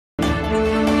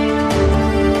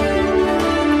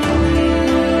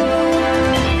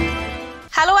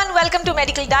welcome to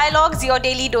Medical Dialogues, your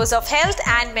daily dose of health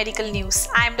and medical news.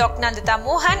 I am Dr. Nandita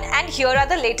Mohan and here are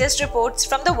the latest reports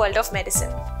from the world of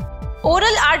medicine.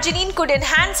 Oral arginine could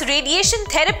enhance radiation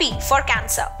therapy for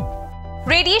cancer.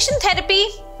 Radiation therapy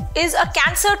is a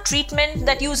cancer treatment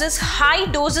that uses high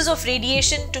doses of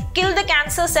radiation to kill the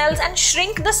cancer cells and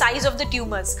shrink the size of the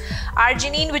tumors.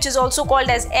 Arginine, which is also called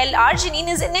as L-arginine,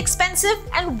 is inexpensive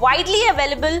and widely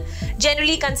available,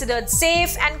 generally considered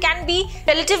safe, and can be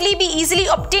relatively easily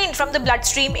obtained from the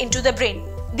bloodstream into the brain.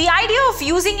 The idea of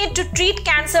using it to treat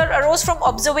cancer arose from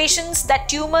observations that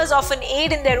tumors often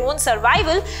aid in their own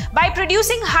survival by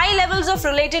producing high levels of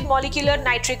related molecular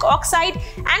nitric oxide,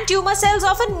 and tumor cells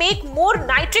often make more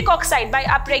nitric oxide by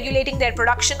upregulating their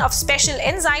production of special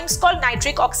enzymes called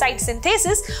nitric oxide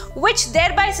synthesis, which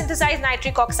thereby synthesize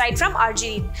nitric oxide from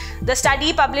arginine. The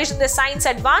study published in the Science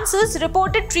Advances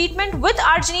reported treatment with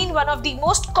arginine, one of the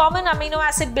most common amino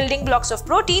acid building blocks of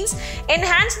proteins,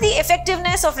 enhanced the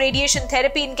effectiveness of radiation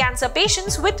therapy in cancer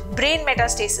patients with brain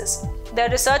metastasis. The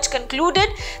research concluded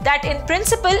that in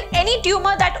principle, any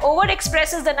tumor that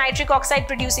overexpresses the nitric oxide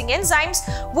producing enzymes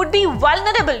would be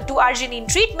vulnerable to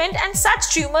arginine treatment, and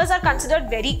such tumors are considered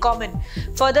very common.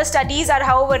 Further studies are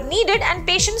however needed, and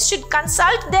patients should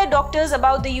consult their doctors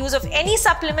about the use of any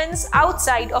supplements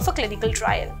outside of a clinical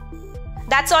trial.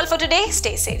 That's all for today.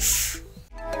 Stay safe.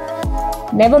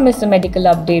 Never miss a medical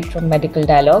update from Medical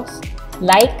Dialogues.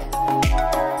 Like,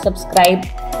 subscribe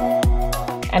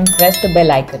and press the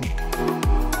bell icon.